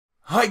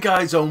Hi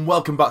guys and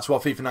welcome back to our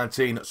FIFA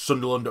 19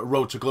 Sunderland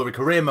Road to Glory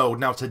career mode.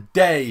 Now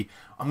today,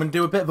 I'm going to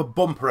do a bit of a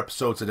bumper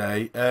episode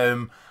today.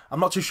 I'm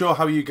not too sure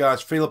how you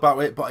guys feel about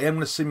it, but I am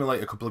going to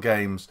simulate a couple of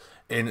games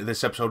in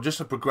this episode just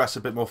to progress a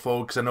bit more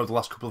forward, because I know the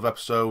last couple of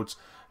episodes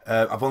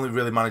I've only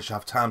really managed to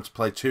have time to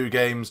play 2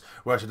 games,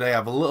 where today I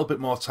have a little bit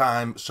more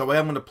time. So I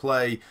am going to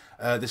play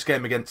this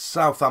game against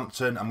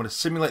Southampton. I'm going to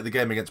simulate the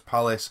game against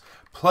Palace,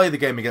 play the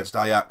game against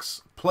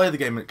Ajax, play the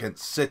game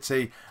against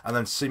City, and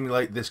then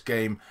simulate this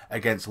game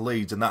against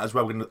Leeds. And that is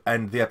where we're going to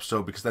end the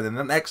episode, because then in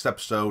the next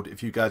episode,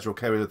 if you guys are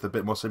okay with a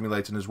bit more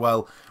simulating as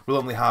well, we'll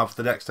only have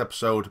the next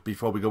episode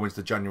before we go into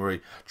the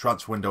January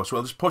transfer window. So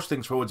we'll just push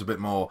things forwards a bit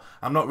more.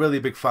 I'm not really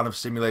a big fan of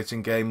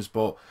simulating games,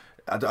 but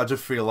I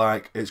just feel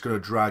like it's going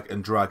to drag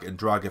and drag and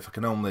drag if I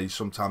can only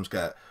sometimes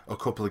get a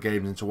couple of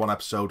games into one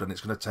episode, and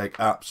it's going to take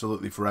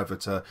absolutely forever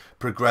to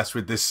progress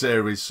with this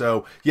series.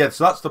 So yeah,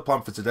 so that's the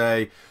plan for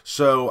today.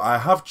 So I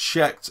have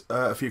checked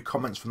a few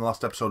comments from the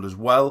last episode as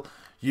well.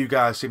 You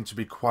guys seem to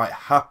be quite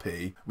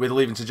happy with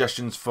leaving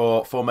suggestions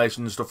for formations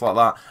and stuff like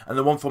that. And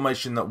the one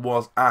formation that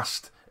was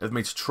asked of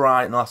me to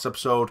try in the last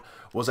episode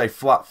was a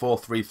flat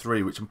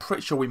 4-3-3, which I'm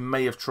pretty sure we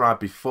may have tried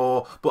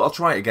before, but I'll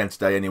try it again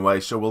today anyway.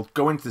 So we'll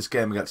go into this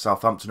game against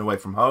Southampton away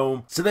from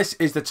home. So this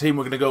is the team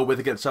we're going to go with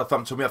against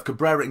Southampton. We have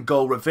Cabrera in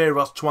goal,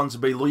 Riveros,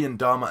 Twanzebe,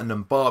 Luyendama and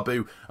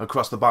Mbabu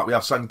across the back. We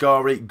have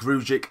Sangari,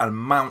 Grujic and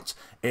Mount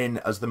in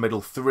as the middle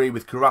 3,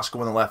 with Carrasco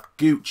on the left,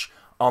 Gooch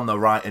on the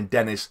right and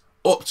Dennis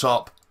up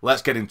top.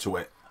 Let's get into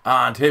it.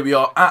 And here we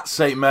are at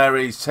St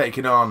Mary's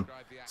taking on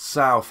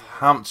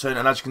Southampton.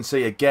 And as you can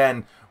see,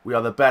 again, we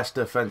are the best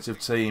defensive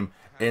team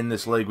in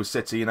this league, with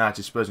City,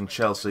 United, Spurs and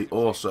Chelsea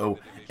also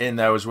in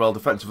there as well.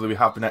 Defensively, we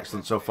have been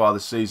excellent so far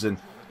this season,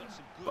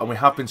 and we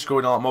have been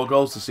scoring a lot more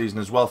goals this season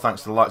as well,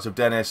 thanks to the likes of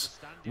Dennis.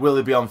 Will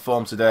he be on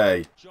form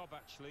today?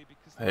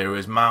 Here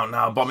is Mount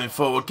now, bombing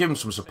forward. Give him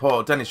some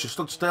support. Dennis just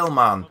stood still,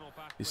 man.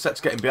 His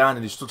set's getting behind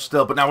and he stood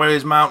still. But now where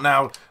is Mount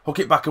now? Hook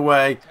it back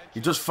away.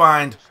 He does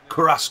find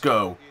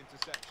Carrasco.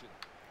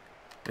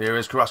 Here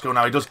is Carrasco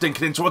now. He does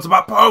dink it in towards the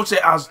back post.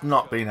 It has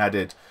not been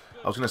headed.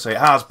 I was going to say it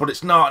has, but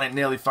it's not, and it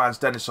nearly finds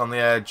Dennis on the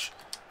edge.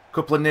 A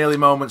couple of nearly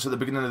moments at the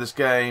beginning of this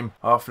game,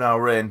 half an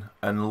hour in,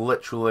 and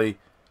literally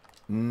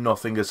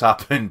nothing has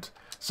happened.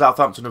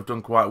 Southampton have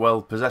done quite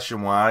well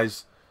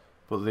possession-wise,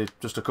 but they've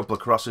just a couple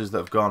of crosses that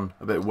have gone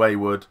a bit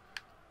wayward.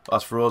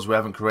 As for us, we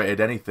haven't created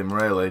anything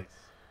really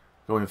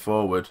going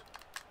forward.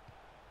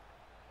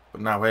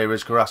 But now here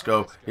is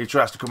Carrasco. He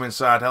tries to come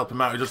inside, help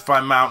him out. He does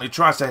find Mount. He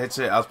tries to hit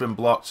it, has been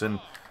blocked, and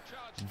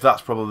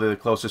that's probably the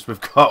closest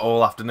we've got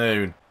all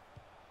afternoon.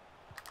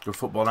 Good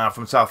football now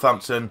from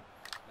Southampton.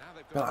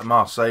 A bit like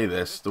Marseille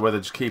this, the way they're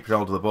just keeping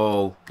hold of the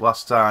ball.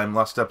 Last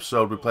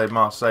episode we played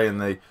Marseille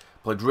and they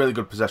played really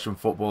good possession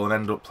football and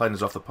ended up playing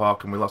us off the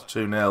park and we lost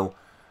 2-0.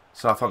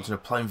 Southampton are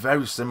playing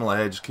very similar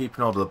here, just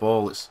keeping hold of the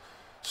ball. It's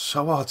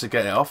so hard to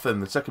get it off them.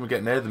 The second we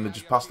get near them, they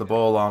just pass the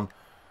ball on.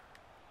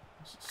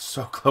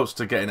 So close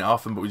to getting it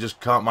off them, but we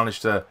just can't manage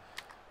to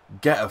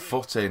get a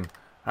foot in.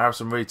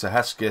 Harrison Reed to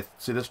Hesketh.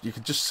 See this, you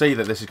can just see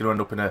that this is going to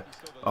end up in an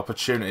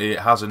opportunity.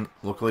 It hasn't,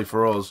 luckily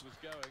for us.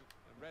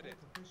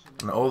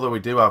 And although we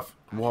do have,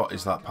 what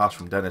is that pass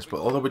from Dennis? But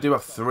although we do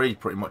have 3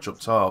 pretty much up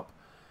top,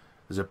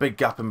 there's a big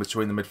gap in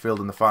between the midfield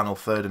and the final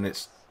third, and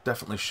it's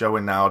definitely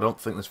showing now. I don't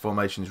think this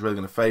formation is really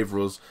going to favour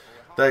us.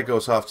 There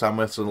goes half-time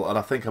whistle, and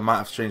I think I might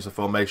have changed the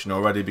formation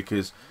already,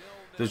 because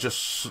there's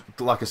just,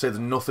 like I said, there's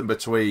nothing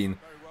between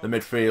the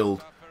midfield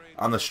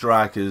and the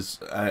strikers,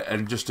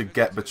 and just to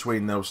get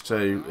between those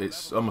two,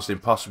 it's almost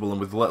impossible.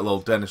 And with little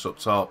old Dennis up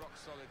top,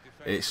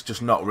 it's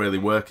just not really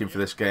working for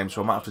this game,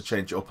 so I might have to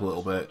change it up a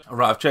little bit.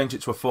 Alright, I've changed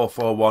it to a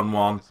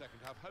 4-4-1-1,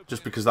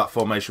 just because that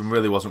formation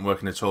really wasn't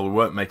working at all. We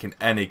weren't making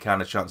any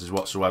kind of chances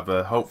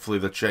whatsoever. Hopefully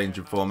the change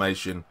in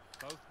formation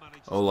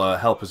will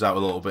help us out a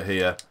little bit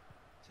here.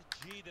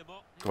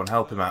 Go on,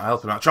 help him out,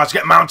 help him out. Try to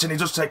get Mountain, he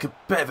does take a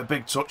bit of a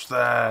big touch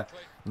there.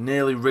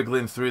 Nearly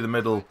wriggling through the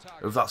middle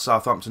of that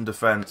Southampton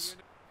defence.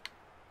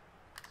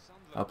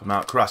 Help him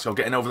out, Carrasco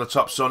getting over the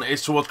top, son. It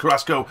is towards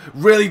Carrasco.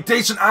 Really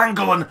decent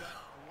angle, and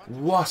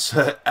what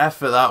an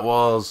effort that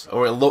was.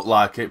 Or it looked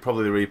like it.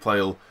 Probably the replay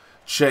will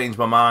change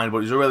my mind, but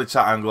it was a really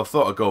tight angle. I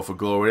thought I'd go for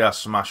Galore. I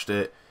smashed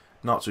it.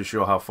 Not too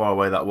sure how far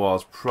away that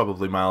was.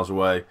 Probably miles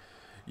away.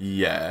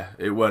 Yeah,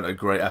 it weren't a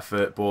great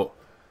effort, but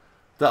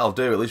that'll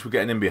do. At least we're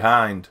getting in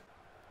behind.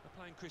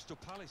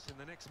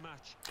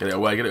 Get it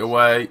away, get it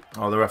away.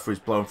 Oh, the referee's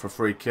blown for a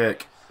free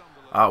kick.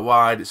 Out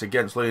wide, it's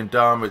against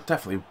Luyendama. It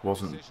definitely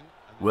wasn't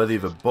worthy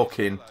of a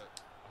booking.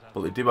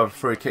 But they do have a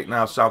free kick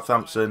now,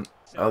 Southampton.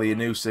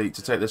 Elianusi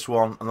to take this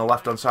one. On the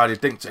left-hand side, he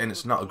dinked it in.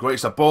 It's not a great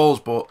set of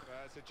balls, but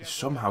they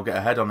somehow get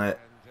ahead on it.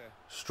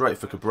 Straight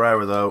for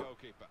Cabrera, though.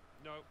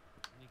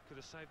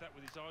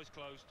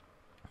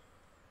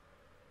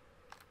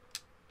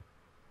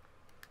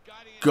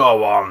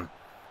 Go on.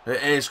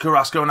 It is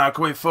Carrasco now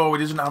coming forward.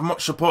 He doesn't have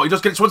much support. He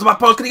does get it towards the back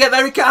post. Can he get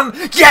there? He can.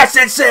 Yes,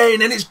 it's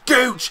in. And it's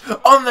Gooch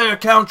on their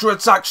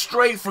counter-attack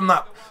straight from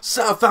that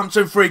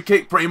Southampton free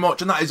kick pretty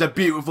much, and that is a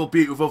beautiful,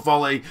 beautiful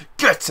volley.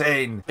 Get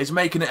in! It's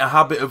making it a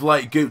habit of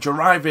late Gooch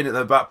arriving at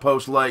the back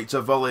post late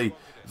to volley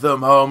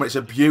them home. It's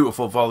a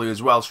beautiful volley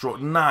as well,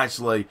 struck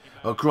nicely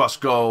across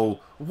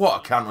goal.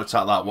 What a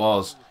counter-attack that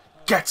was.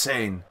 Get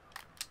in!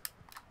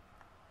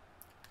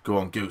 Go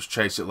on, Gooch,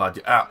 chase it, lad.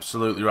 You're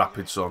absolutely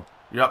rapid, son.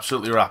 You're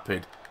absolutely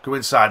rapid. Go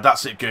inside.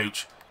 That's it,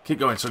 Gooch. Keep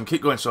going, son.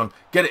 Keep going, son.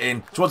 Get it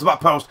in towards the back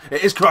post.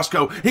 It is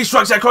Carrasco. He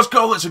strikes it across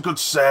goal. It's a good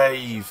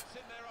save.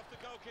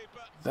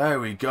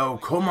 There we go.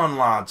 Come on,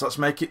 lads. Let's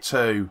make it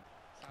 2.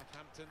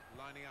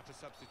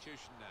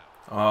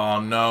 Oh,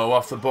 no.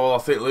 Off the ball. I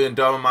think Leon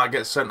Dorman might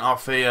get sent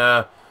off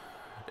here.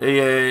 He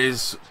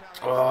is.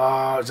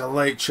 Oh, it's a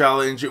late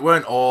challenge. It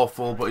weren't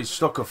awful, but he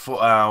stuck a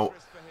foot out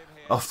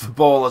off the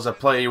ball as a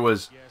player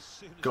was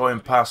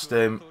going past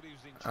him,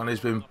 and he's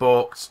been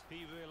booked.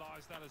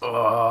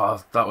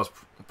 Oh, that was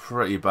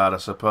pretty bad, I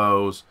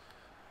suppose.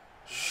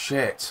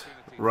 Shit.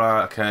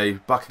 Right, okay.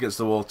 Back against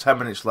the wall. 10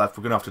 minutes left.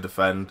 We're going to have to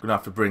defend. We're going to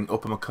have to bring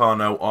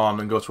Upamecano on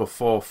and go to a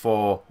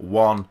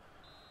 4-4-1.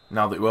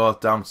 Now that we're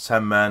down to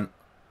 10 men. We're going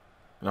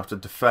to have to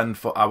defend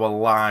for our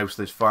lives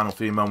this final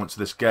few moments of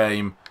this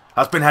game.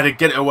 Has been headed.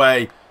 Get it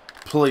away.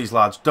 Please,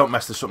 lads, don't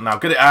mess this up now.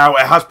 Get it out.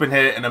 It has been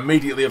hit, and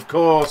immediately, of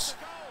course,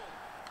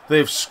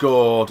 they've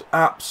scored.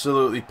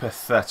 Absolutely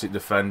pathetic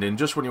defending.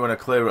 Just when you want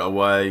to clear it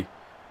away,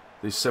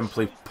 they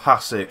simply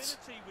pass it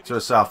to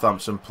a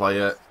Southampton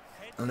player,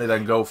 and they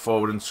then go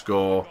forward and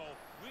score.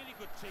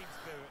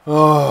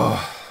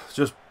 Oh,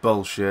 just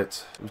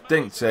bullshit. It was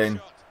dinked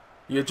in.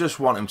 You just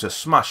want him to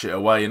smash it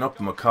away, and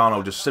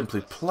Upamecano just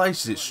simply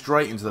places it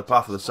straight into the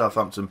path of the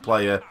Southampton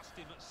player.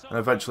 And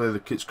eventually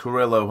it's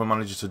Carrillo who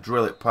manages to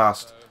drill it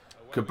past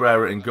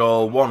Cabrera in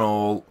goal.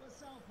 1-1.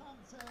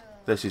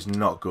 This is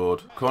not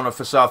good. Corner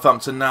for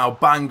Southampton now.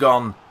 Bang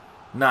on.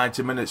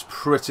 90 minutes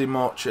pretty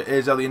much. It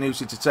is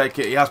Elyounoussi to take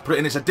it. He has put it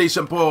in. It's a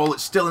decent ball.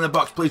 It's still in the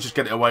box. Please just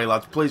get it away,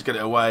 lads. Please get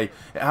it away.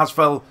 It has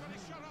fell.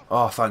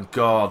 Oh, thank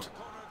God.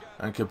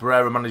 And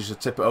Cabrera manages to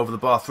tip it over the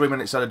bar. 3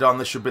 minutes added on.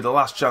 This should be the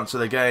last chance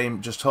of the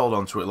game. Just hold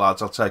on to it,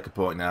 lads. I'll take a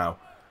point now.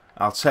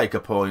 I'll take a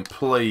point,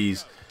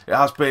 please. It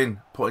has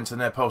been put into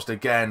the near post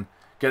again.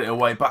 Get it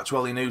away. Back to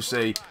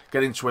Elyounoussi.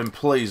 Get into him,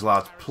 please,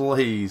 lads.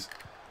 Please.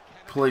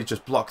 Please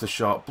just block the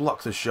shot.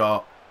 Block the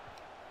shot.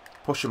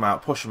 Push him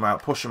out. Push him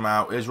out. Push him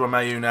out. Here's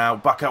Romeu now.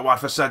 Back out wide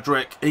for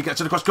Cedric. He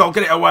gets it across goal.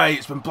 Get it away.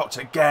 It's been blocked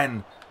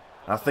again.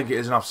 I think it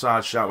is an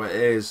offside shout. It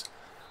is.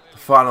 The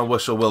final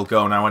whistle will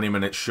go now any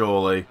minute,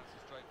 surely.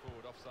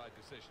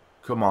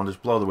 Come on,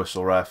 just blow the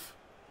whistle, ref.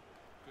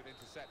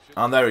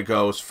 And there it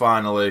goes,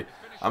 finally.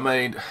 I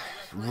mean,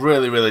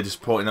 really, really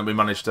disappointing that we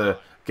managed to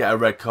get a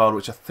red card,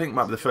 which I think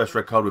might be the first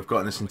red card we've got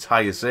in this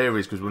entire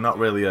series, because we're not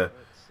really a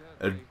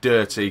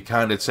dirty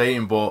kind of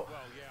team, but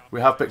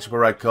we have picked up a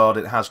red card.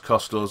 It has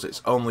cost us.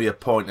 It's only a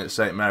point at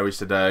St Mary's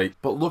today.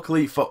 But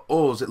luckily for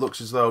us, it looks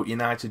as though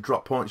United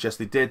dropped points. Yes,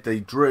 they did. They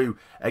drew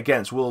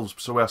against Wolves,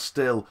 so we are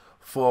still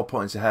 4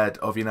 points ahead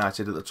of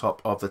United at the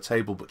top of the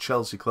table, but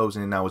Chelsea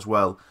closing in now as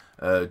well,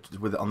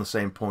 with it on the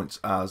same points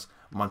as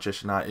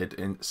Manchester United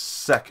in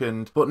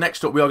second. But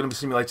next up, we are going to be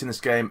simulating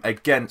this game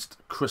against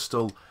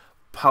Crystal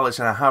Palace,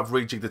 and I have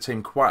rejigged the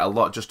team quite a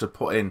lot just to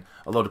put in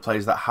a load of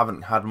players that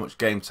haven't had much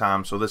game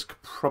time, so this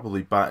could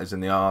probably bite us in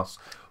the arse.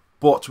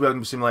 But we are going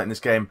to be simulating this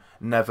game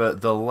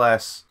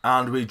nevertheless,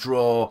 and we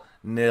draw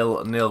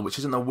 0-0, which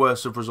isn't the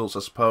worst of results,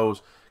 I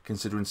suppose,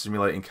 considering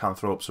simulating can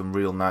throw up some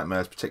real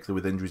nightmares, particularly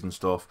with injuries and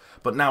stuff.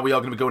 But now we are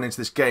going to be going into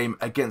this game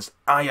against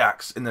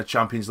Ajax in the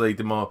Champions League,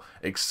 the more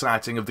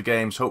exciting of the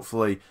games.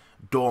 Hopefully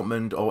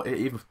Dortmund, or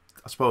even,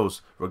 I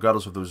suppose,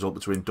 regardless of the result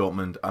between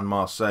Dortmund and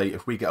Marseille,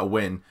 if we get a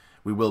win,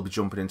 we will be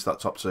jumping into that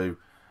top two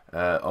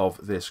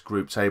of this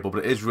group table.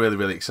 But it is really,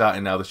 really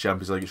exciting now, this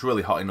Champions League. It's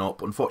really hotting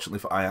up. Unfortunately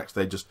for Ajax,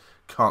 they just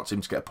can't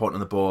seem to get a point on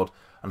the board,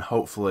 and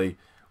hopefully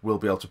we'll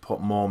be able to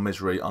put more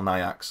misery on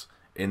Ajax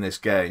in this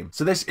game.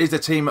 So this is the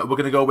team we're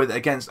going to go with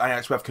against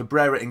Ajax. We have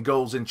Cabrera in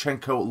goals,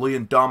 Zinchenko,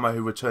 Leon Dorman,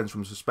 who returns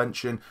from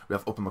suspension. We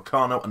have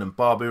Upamecano and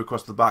Mbabu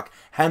across the back.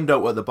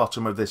 Hendo at the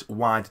bottom of this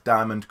wide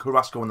diamond.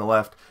 Carrasco on the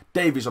left.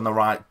 Davies on the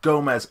right.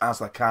 Gomez as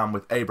they can,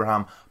 with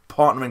Abraham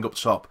partnering up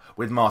top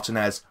with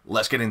Martinez.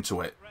 Let's get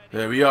into it.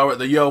 Here we are at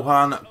the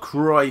Johan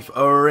Cruyff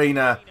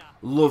Arena.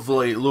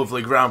 Lovely,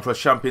 lovely ground for a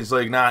Champions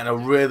League night, and a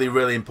really,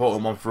 really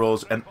important one for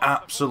us. An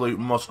absolute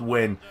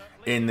must-win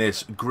in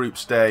this group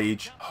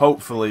stage.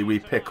 Hopefully we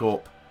pick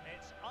up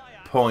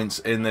points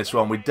in this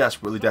one. We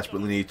desperately,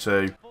 desperately need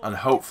to. And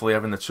hopefully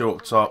having the two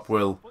up top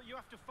will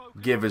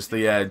give us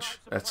the edge,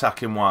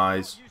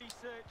 attacking-wise.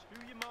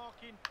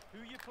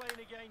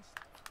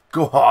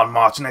 Go on,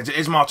 Martinez. It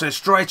is Martinez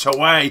straight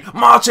away.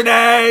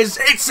 Martinez!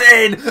 It's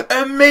in!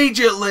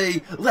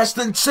 Immediately! Less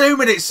than 2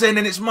 minutes in,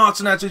 and it's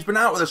Martinez, who's been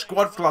out with the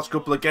squad for the last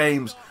couple of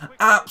games.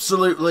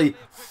 Absolutely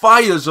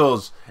fires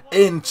us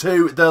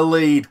into the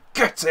lead.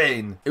 Get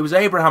in! It was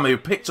Abraham who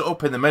picked it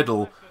up in the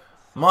middle.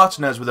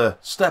 Martinez with a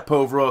step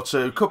over or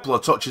two, couple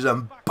of touches,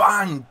 and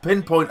bang!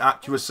 Pinpoint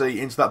accuracy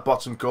into that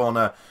bottom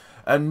corner.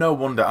 And no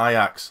wonder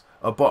Ajax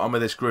are bottom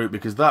of this group,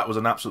 because that was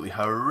an absolutely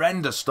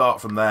horrendous start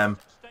from them.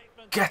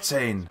 Get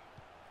in!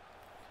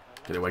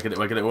 Get it away, get it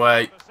away, get it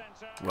away.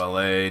 Well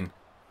in.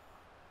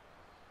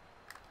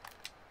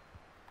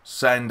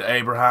 Send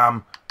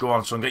Abraham. Go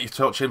on, son, get your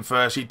touch in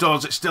first. He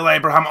does. It's still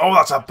Abraham. Oh,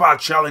 that's a bad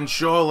challenge,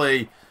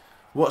 surely.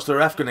 What's the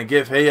ref going to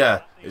give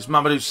here? It's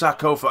Mamadou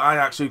Sakho for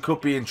Ajax, who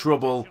could be in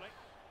trouble.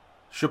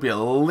 Should be at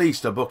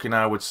least a booking,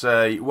 I would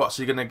say. What's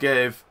he going to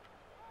give?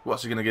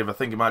 What's he going to give? I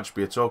think it might just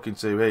be a talking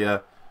to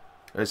here.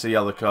 It's a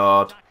yellow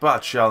card.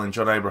 Bad challenge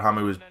on Abraham,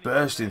 who was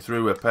bursting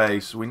through at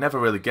pace. We never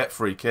really get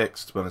free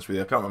kicks, to be honest with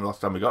you. I can't remember the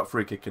last time we got a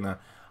free kick in a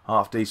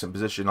half-decent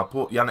position. I'll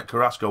put Yannick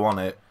Carrasco on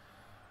it.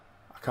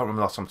 I can't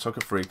remember the last time I took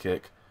a free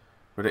kick.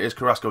 But it is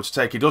Carrasco to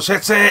take. He does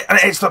hit it, and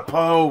it hits the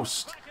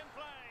post.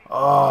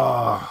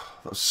 Oh,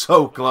 that was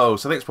so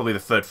close. I think it's probably the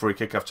third free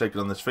kick I've taken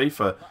on this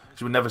FIFA,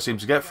 because we never seem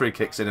to get free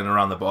kicks in and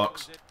around the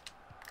box.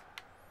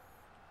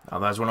 Now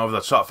there's one over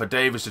the top for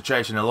Davies to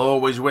chase, and he'll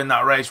always win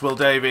that race, Will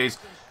Davies.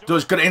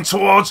 Does get it in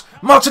towards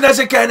Martinez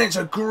again. It's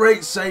a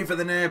great save at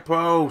the near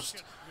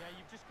post.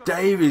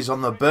 Davies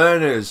on the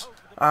burners.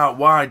 Out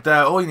wide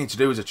there. All you need to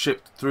do is a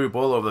chip through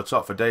ball over the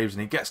top for Davies,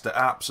 and he gets to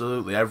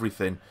absolutely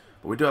everything.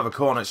 But we do have a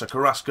corner. It's a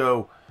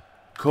Carrasco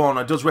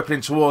corner. Does whip it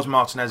in towards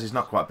Martinez. He's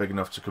not quite big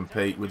enough to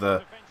compete with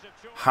the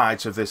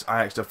height of this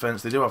Ajax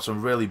defence. They do have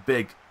some really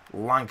big,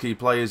 lanky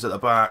players at the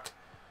back.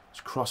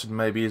 His crossing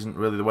maybe isn't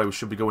really the way we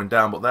should be going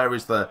down, but there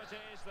is the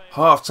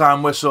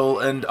half-time whistle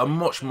and a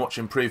much, much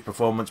improved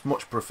performance,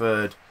 much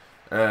preferred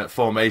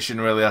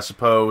formation, really, I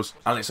suppose.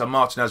 And it's a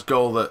Martinez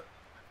goal that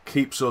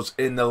keeps us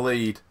in the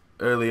lead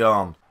early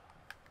on.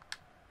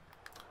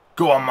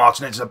 Go on,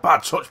 Martinez. It's a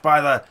bad touch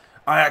by the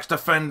Ajax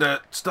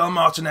defender. Still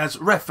Martinez.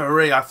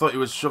 Referee. I thought he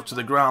was shoved to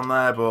the ground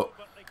there, but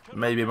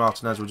maybe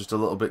Martinez was just a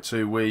little bit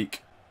too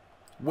weak.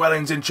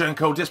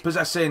 Zinchenko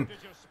dispossessing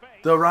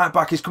the right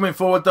back. He's coming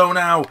forward though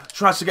now.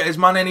 Tries to get his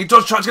man in. He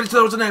does try to get it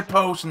to the near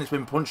post, and it's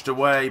been punched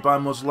away by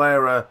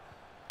Muslera.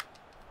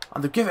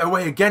 And they give it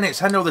away again.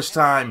 It's Hendo this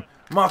time.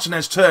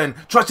 Martinez turn.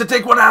 Tries to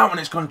dig one out, and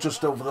it's gone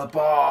just over the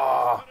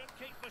bar.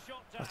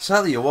 I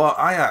tell you what,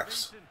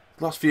 Ajax,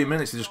 the last few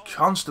minutes, they're just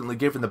constantly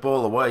giving the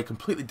ball away.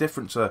 Completely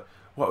different to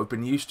what we've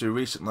been used to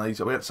recently.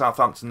 So we had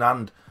Southampton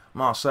and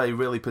Marseille,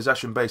 really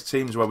possession-based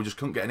teams where we just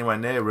couldn't get anywhere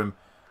near them.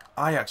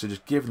 Ajax are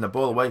just giving the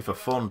ball away for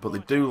fun, but they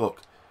do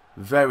look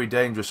very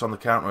dangerous on the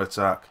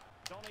counter-attack.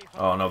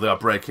 Oh no, they are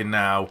breaking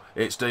now.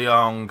 It's De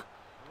Jong.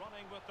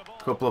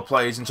 Couple of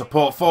plays in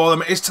support for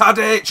them. It's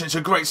Tadic. It's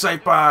a great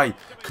save by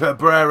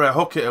Cabrera.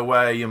 Hook it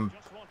away, and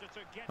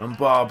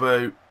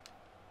Barbu.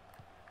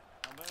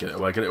 Get it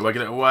away, get it away,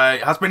 get it away.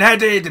 It has been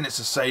headed, and it's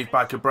a save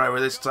by Cabrera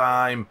this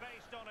time.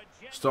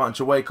 Starting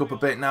to wake up a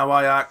bit now,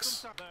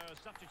 Ajax.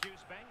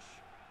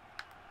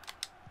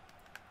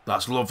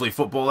 That's lovely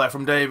football there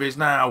from Davies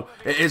now.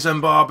 It is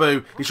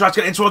Mbabu. He tries to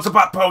get in towards the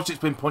back post. It's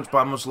been punched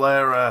by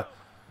Muslera.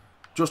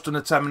 Just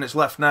under 10 minutes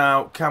left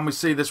now. Can we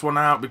see this one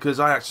out? Because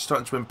Ajax is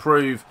starting to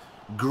improve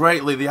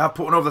greatly. They have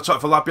put one over the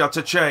top for Labiad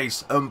to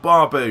chase.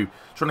 Mbabu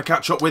trying to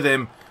catch up with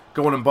him.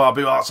 Go on,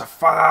 Mbabu. Oh, it's a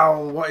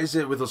foul. What is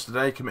it with us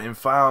today? Committing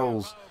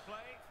fouls.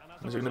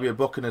 Is it going to be a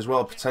booking as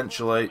well,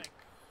 potentially?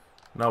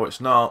 No, it's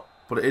not.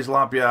 But it is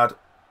Labiad,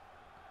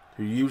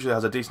 who usually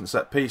has a decent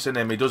set piece in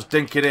him. He does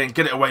dink it in.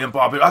 Get it away,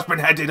 Mbabu. Has been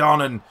headed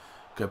on, and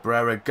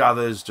Cabrera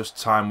gathers. Just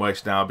time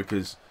waste now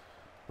because,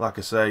 like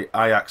I say,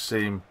 Ajax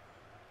seem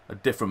a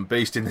different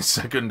beast in the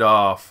second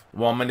half.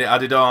 1 minute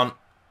added on.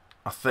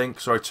 I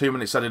think. Sorry, 2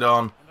 minutes added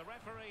on.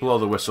 Blow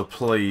the whistle,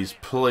 please.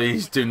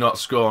 Please do not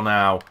score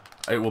now.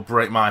 It will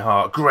break my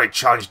heart. Great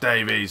challenge,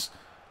 Davies.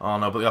 Oh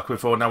no, but they are coming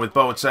forward now with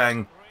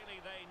Boateng.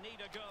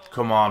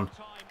 Come on.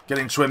 Get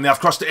into him. They have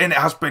crossed it in. It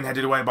has been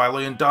headed away by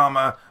Leon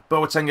Dama.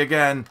 Boateng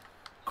again.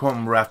 Come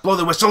on, ref. Blow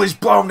the whistle. He's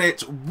blown it.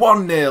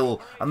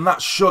 1-0. And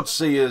that should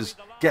see us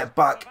get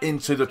back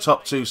into the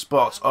top 2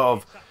 spots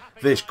of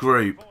this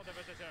group.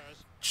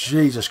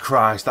 Jesus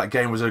Christ, that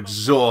game was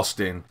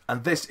exhausting.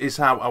 And this is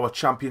how our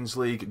Champions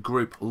League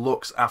group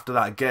looks after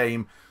that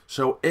game.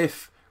 So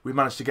if we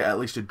manage to get at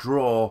least a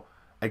draw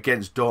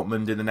against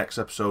Dortmund in the next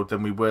episode,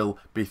 then we will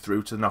be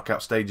through to the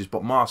knockout stages.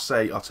 But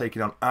Marseille are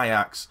taking on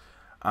Ajax,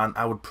 and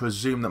I would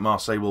presume that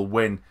Marseille will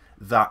win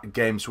that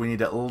game. So we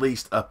need at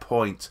least a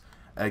point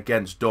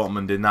against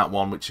Dortmund in that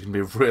one, which can be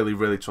a really,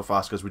 really tough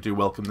ask as we do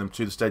welcome them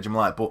to the Stadium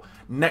Light. But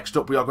next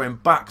up, we are going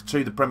back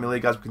to the Premier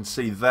League. As we can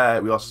see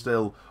there, we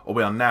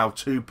are now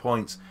 2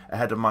 points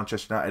ahead of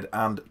Manchester United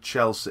and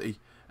Chelsea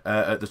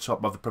at the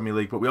top of the Premier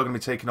League. But we are going to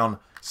be taking on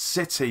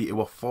City, who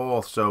are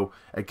 4th. So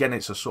again,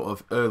 it's a sort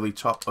of early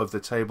top of the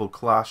table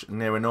clash,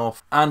 near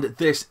enough. And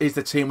this is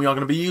the team we are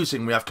going to be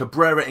using. We have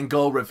Cabrera in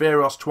goal,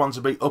 Riveros,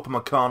 Twanzebe,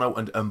 Upamecano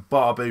and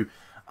Mbabu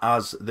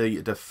as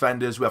the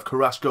defenders. We have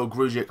Carrasco,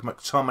 Grujic,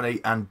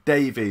 McTominay and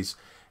Davies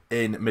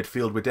in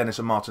midfield with Dennis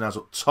and Martinez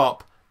up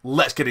top.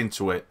 Let's get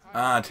into it.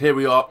 And here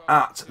we are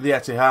at the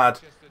Etihad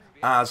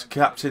as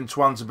Captain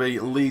Twanzebe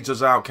leads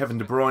us out. Kevin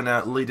De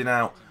Bruyne leading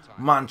out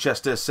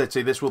Manchester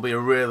City. This will be a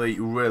really,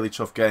 really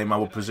tough game, I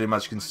would presume,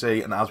 as you can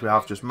see. And as we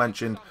have just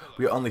mentioned,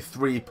 we are only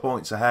 3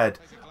 points ahead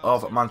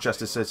of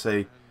Manchester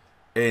City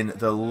in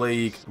the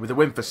league. With a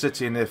win for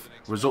City, and if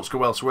results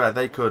go elsewhere,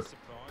 they could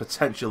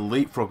potentially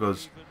leapfrog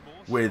us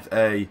with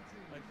a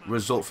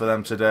result for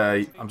them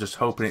today. I'm just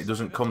hoping it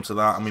doesn't come to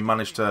that and we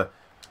manage to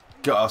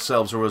get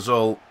ourselves a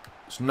result.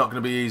 It's not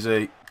going to be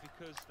easy.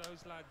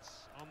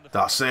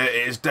 That's it.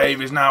 It is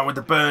Davies now with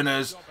the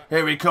burners.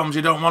 Here he comes.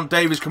 You don't want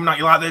Davies coming at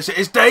you like this. It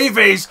is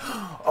Davies!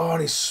 Oh,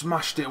 and he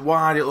smashed it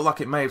wide. It looked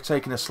like it may have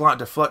taken a slight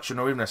deflection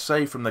or even a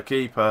save from the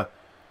keeper.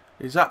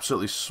 He's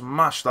absolutely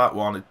smashed that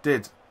one. It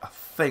did. I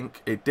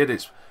think it did.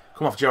 It's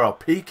come off Gerald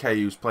Piqué,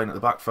 who's playing at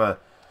the back for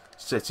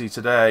City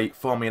today.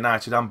 Former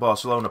United and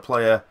Barcelona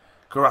player.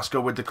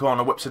 Carrasco with the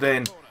corner. Whips it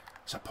in.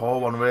 It's a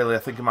poor one, really. I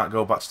think he might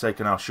go back to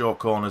taking our short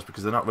corners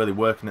because they're not really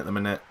working at the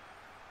minute.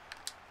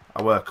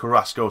 Our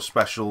Carrasco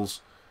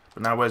specials.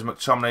 But now where's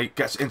McTominay?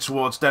 Gets in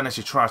towards Dennis.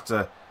 He tries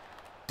to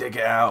dig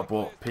it out,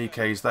 but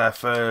Piqué's there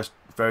first.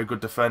 Very good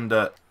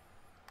defender.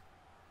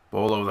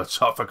 Ball over the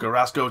top for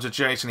Carrasco to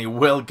chase, and he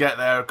will get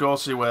there. Of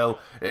course he will.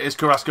 It is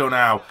Carrasco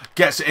now.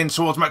 Gets it in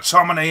towards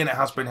McTominay, and it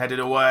has been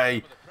headed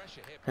away.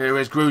 Here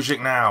is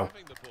Grujic now.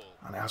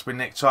 And it has been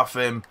nicked off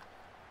him.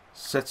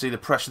 City, the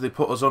pressure they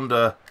put us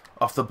under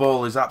off the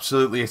ball is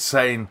absolutely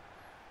insane.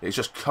 It's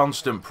just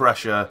constant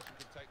pressure.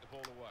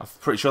 I'm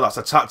pretty sure that's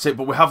a tactic,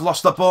 but we have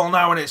lost the ball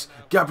now, and it's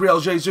Gabriel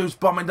Jesus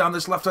bombing down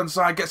this left-hand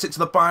side, gets it to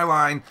the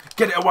byline,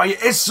 get it away,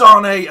 it is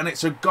Sarny, and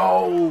it's a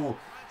goal.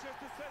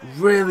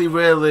 Really,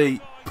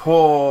 really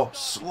poor,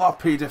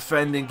 sloppy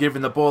defending,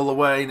 giving the ball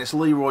away, and it's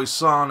Leroy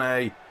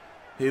Sarny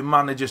who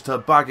manages to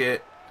bag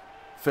it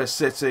for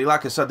City.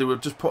 Like I said, they were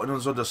just putting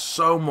us under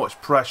so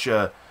much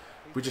pressure.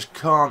 We just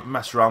can't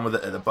mess around with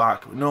it at the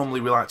back. Normally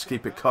we like to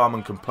keep it calm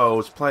and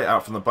composed, play it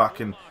out from the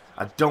back, and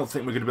I don't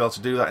think we're going to be able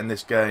to do that in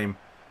this game.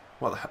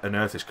 What on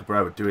earth is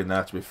Cabrera doing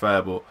there, to be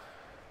fair, but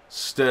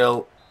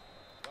still,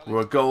 we're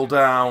a goal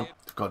down.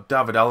 They've got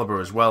David Alaba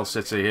as well,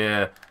 City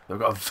here. They've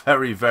got a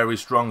very, very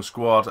strong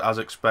squad, as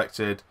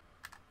expected.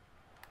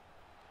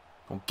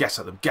 Oh, get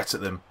at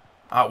them.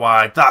 Out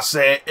wide, that's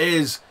it. It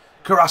is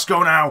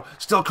Carrasco now.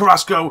 Still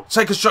Carrasco.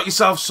 Take a shot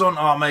yourself, son.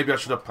 Oh, maybe I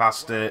should have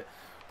passed it.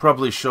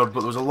 Probably should,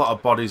 but there was a lot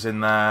of bodies in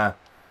there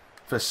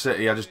for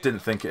City. I just didn't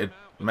think it'd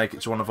make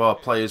it to one of our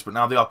players, but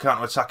now they are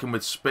counter-attacking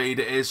with speed.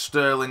 It is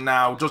Sterling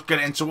now. Just get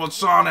it in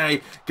towards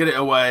Sarny. Get it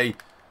away.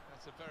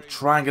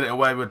 Try and get it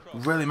away. We're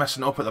really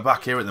messing up at the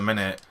back here at the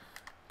minute.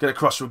 Get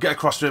across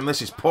to him.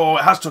 This is poor.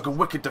 It has took a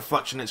wicked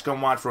deflection. It's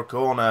gone wide for a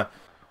corner.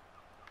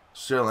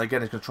 Sterling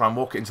again is going to try and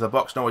walk it into the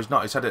box. No, he's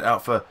not. He's headed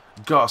out for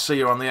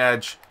Garcia on the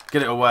edge.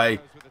 Get it away.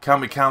 Can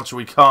we counter?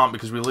 We can't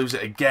because we lose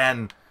it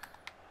again.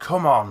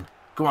 Come on.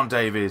 Go on,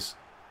 Davies.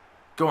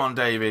 Go on,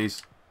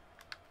 Davies.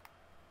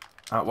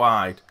 Out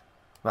wide.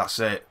 That's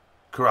it.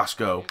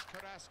 Carrasco.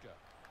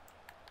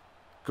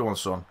 Go on,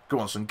 son. Go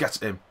on, son. Get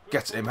him.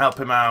 Get him. Help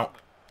him out.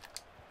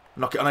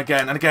 Knock it on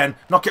again and again.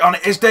 Knock it on.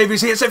 It is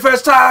Davies. He hits it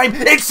first time.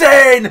 It's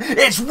in.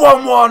 It's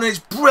 1-1. It's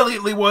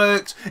brilliantly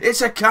worked.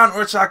 It's a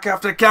counter-attack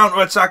after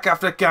counter-attack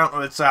after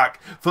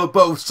counter-attack for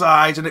both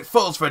sides. And it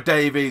falls for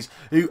Davies,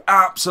 who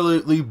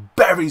absolutely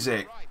buries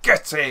it.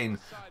 Get in.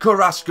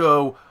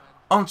 Carrasco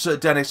onto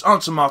Dennis,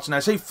 onto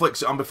Martinez. He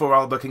flicks it on before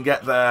Alaba can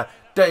get there.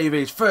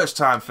 Davies, first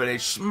time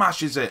finish,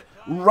 smashes it,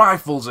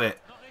 rifles it,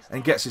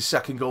 and gets his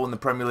second goal in the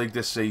Premier League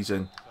this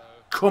season.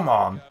 Come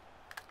on.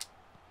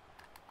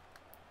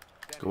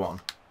 Go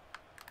on.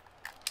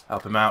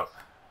 Help him out.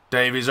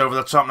 Davies over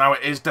the top now.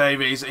 It is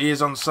Davies. He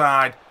is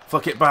onside.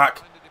 Flick it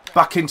back.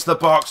 Back into the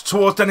box.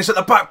 Towards Dennis at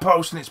the back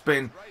post. And it's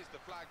been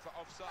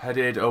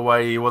headed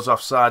away. He was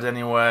offside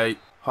anyway.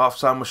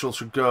 Half-time whistle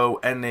should go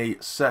any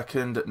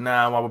second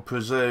now, I would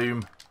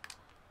presume.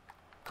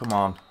 Come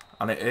on.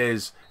 And it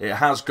is. It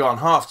has gone.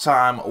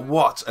 Half-time.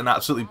 What an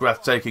absolutely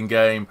breathtaking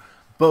game.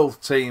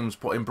 Both teams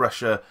putting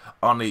pressure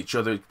on each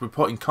other. We're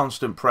putting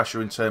constant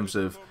pressure in terms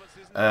of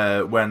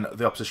when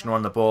the opposition are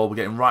on the ball. We're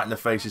getting right in the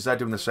faces. They're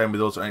doing the same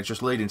with us. And it's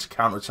just leading to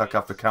counter-attack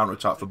after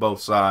counter-attack for both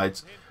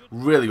sides.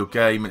 Really good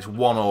game. It's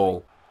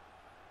 1-1.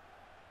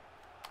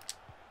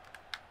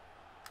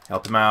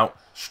 Help him out.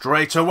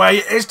 Straight away,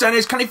 it is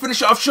Dennis. Can he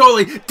finish it off,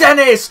 surely?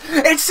 Dennis!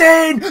 It's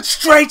in!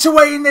 Straight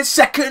away in this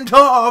second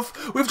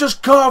half. We've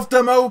just carved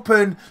them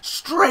open.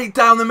 Straight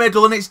down the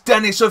middle, and it's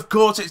Dennis. Of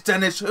course it's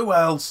Dennis. Who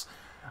else?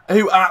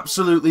 Who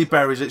absolutely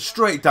buries it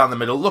straight down the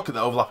middle. Look at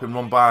the overlapping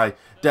run by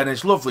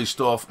Dennis. Lovely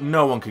stuff.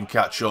 No one can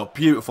catch up.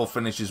 Beautiful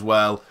finish as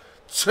well.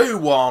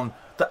 2-1.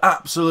 The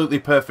absolutely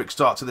perfect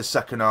start to the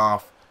second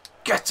half.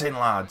 Get in,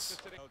 lads.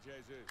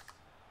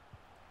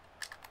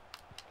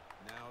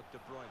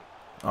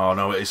 Oh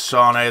no, it is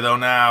Sarny though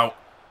now.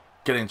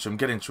 Get into him,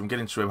 get into him, get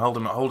into him. Hold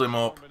him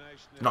up.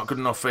 Not good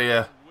enough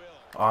here.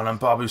 Oh, and then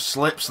Babu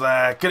slips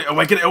there. Get it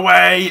away, get it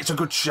away. It's a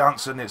good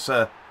chance and it's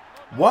a...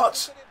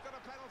 What?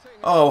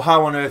 Oh,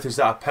 how on earth is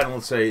that a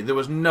penalty? There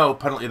was no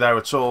penalty there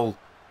at all.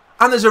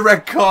 And there's a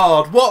red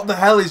card. What the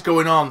hell is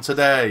going on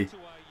today?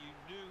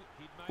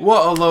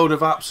 What a load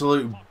of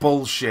absolute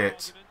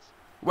bullshit.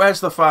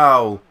 Where's the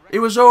foul? He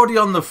was already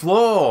on the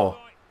floor.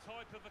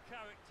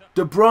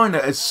 De Bruyne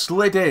has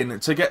slid in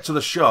to get to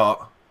the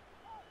shot.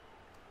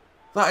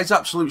 That is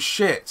absolute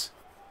shit.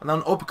 And then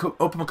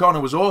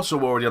Upamecano was also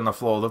already on the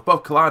floor. They've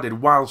both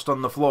collided whilst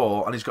on the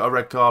floor, and he's got a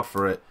red card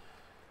for it.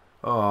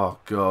 Oh,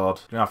 God.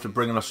 Going to have to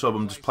bring in a sub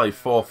and just play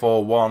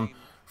 4-4-1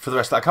 for the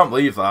rest of that. I can't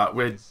believe that.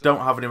 We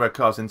don't have any red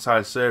cards in the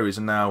entire series,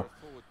 and now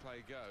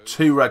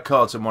 2 red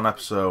cards in one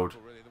episode.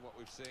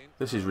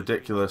 This is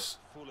ridiculous.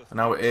 And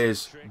now it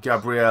is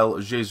Gabriel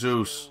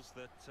Jesus.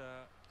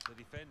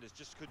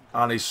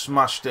 And he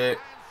smashed it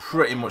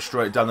pretty much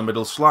straight down the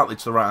middle, slightly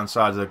to the right-hand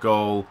side of the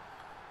goal.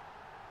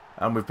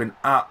 And we've been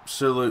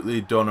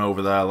absolutely done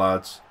over there,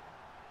 lads.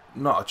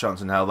 Not a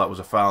chance in hell that was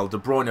a foul. De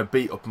Bruyne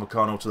beat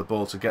Upamecano to the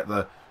ball to get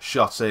the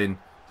shot in.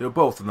 They were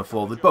both on the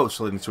floor. They both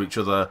slid into each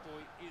other.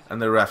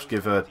 And the refs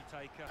give a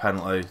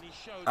penalty.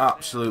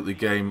 Absolutely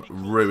game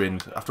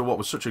ruined after what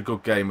was such a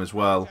good game as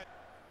well.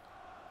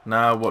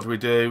 Now what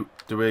do?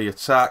 Do we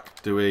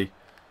attack? Do we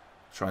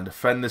try and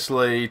defend this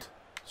lead?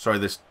 Sorry,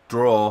 this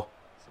draw.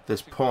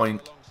 This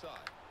point.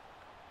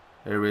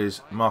 Here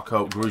is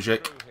Marco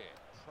Grujic.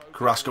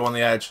 Carrasco on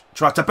the edge.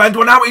 Tried to bend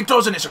one out. He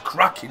does, and it's a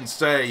cracking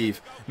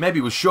save.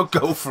 Maybe we should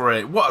go for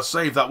it. What a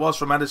save that was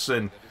from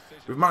Edison.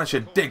 We've managed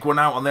to dig one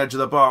out on the edge of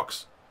the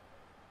box.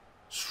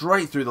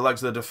 Straight through the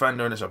legs of the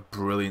defender, and it's a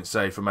brilliant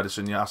save from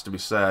Edison, it has to be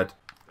said.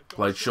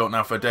 Played short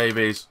now for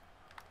Davies.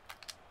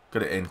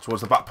 Get it in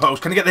towards the back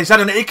post. Can he get this head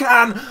on it? He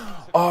can!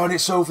 Oh, and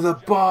it's over the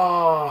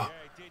bar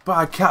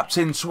by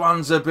Captain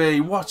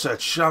Swansea. What a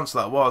chance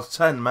that was.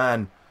 10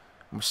 men.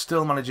 We're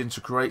still managing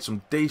to create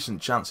some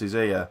decent chances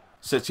here.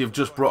 City have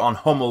just brought on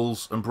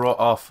Hummels and brought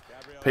off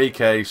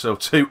Pike. So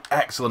 2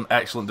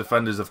 excellent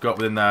defenders they've got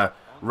within their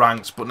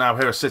ranks. But now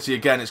here are City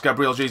again. It's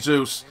Gabriel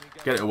Jesus.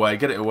 Get it away,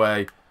 get it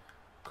away.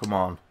 Come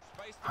on.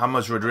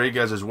 James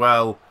Rodriguez as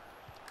well.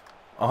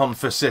 On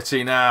for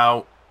City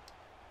now.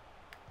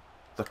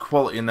 The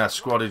quality in their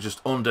squad is just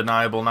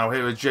undeniable. Now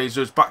here is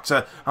Jesus. Back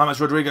to James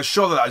Rodriguez.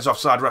 Surely that is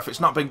offside, ref. It's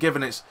not been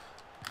given. It's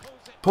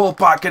pulled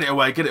back. Get it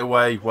away. Get it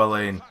away. Well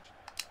in.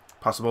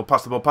 Pass the ball.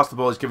 Pass the ball. Pass the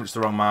ball. He's given it to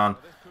the wrong man.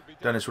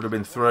 Dennis would have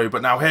been through.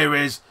 But now here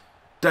is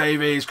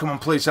Davies. Come on,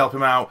 please help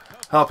him out.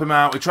 Help him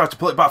out. He tried to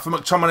pull it back for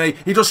McTominay.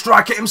 He does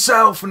strike it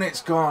himself and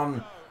it's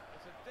gone.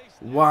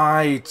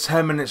 Why?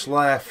 10 minutes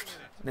left.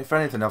 And if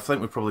anything, I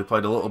think we've probably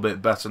played a little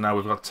bit better now.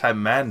 We've got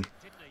 10 men.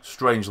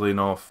 Strangely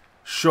enough.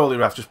 Surely,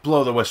 ref, just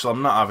blow the whistle.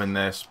 I'm not having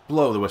this.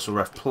 Blow the whistle,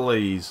 ref,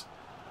 please.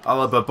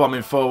 Alaba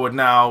bombing forward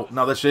now.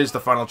 Now this is the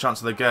final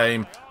chance of the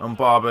game. And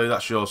Barbu,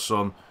 that's your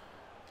son.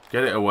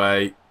 Get it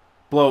away.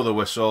 Blow the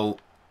whistle.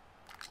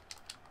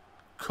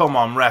 Come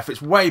on, ref.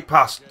 It's way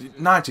past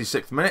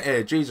 96th minute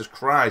here. Jesus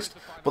Christ.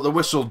 But the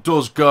whistle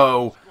does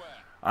go.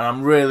 And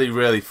I'm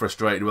really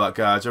frustrated with that,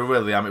 guys. I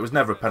really am. It was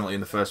never a penalty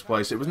in the first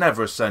place. It was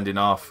never a sending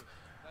off.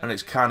 And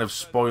it's kind of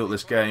spoilt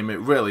this game. It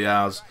really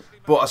has.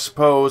 But I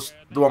suppose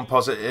the one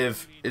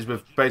positive is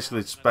we've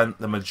basically spent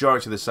the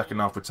majority of the second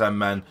half with 10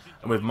 men.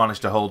 And we've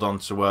managed to hold on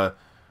to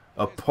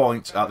a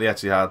point at the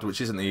Etihad, which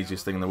isn't the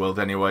easiest thing in the world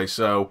anyway.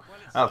 So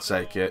I'll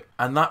take it.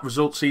 And that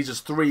result sees us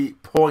 3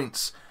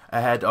 points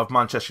ahead of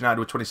Manchester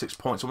United with 26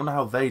 points. I wonder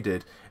how they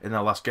did in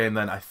their last game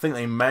then. I think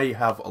they may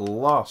have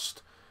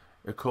lost,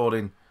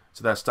 according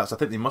to their stats. I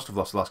think they must have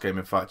lost the last game,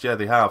 in fact. Yeah,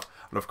 they have.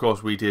 And of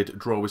course, we did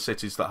draw with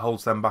City, so that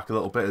holds them back a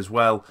little bit as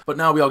well. But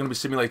now we are going to be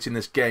simulating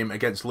this game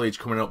against Leeds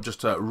coming up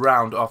just to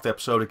round off the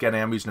episode. Again, I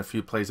am using a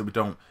few players that we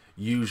don't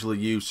usually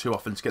use too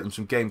often to get them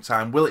some game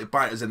time. Will it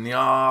bite us in the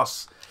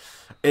arse?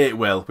 It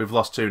will. We've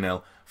lost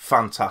 2-0.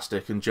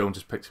 Fantastic. And Jones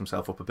has picked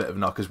himself up a bit of a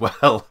knock as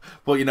well.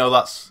 But, you know,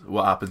 that's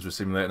what happens with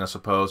simulating, I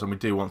suppose. And we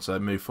do want to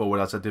move forward,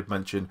 as I did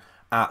mention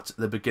at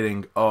the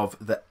beginning of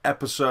the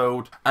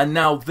episode. And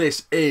now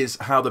this is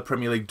how the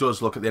Premier League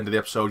does look at the end of the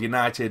episode.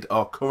 United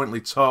are currently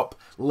top,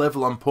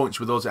 level on points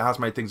with us. It has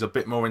made things a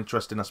bit more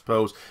interesting, I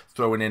suppose,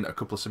 throwing in a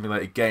couple of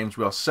simulated games.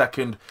 We are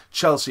second,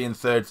 Chelsea in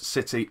third,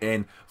 City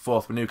in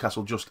fourth, with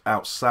Newcastle just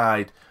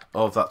outside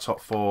of that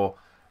top 4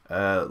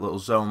 little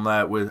zone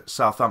there, with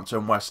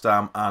Southampton, West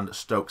Ham and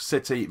Stoke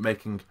City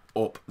making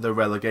up the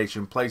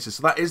relegation places.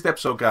 So that is the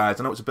episode, guys.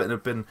 I know it's been a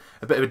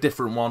bit of a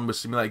different one with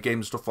simulated games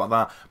and stuff like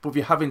that, but if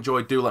you have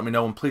enjoyed, do let me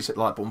know, and please hit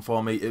the like button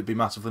for me. It'd be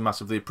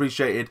massively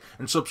appreciated,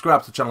 and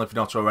subscribe to the channel if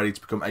you're not already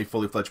to become a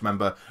fully fledged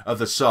member of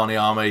the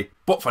Sarny Army.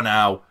 But for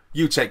now,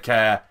 you take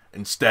care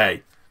and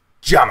stay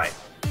jammy.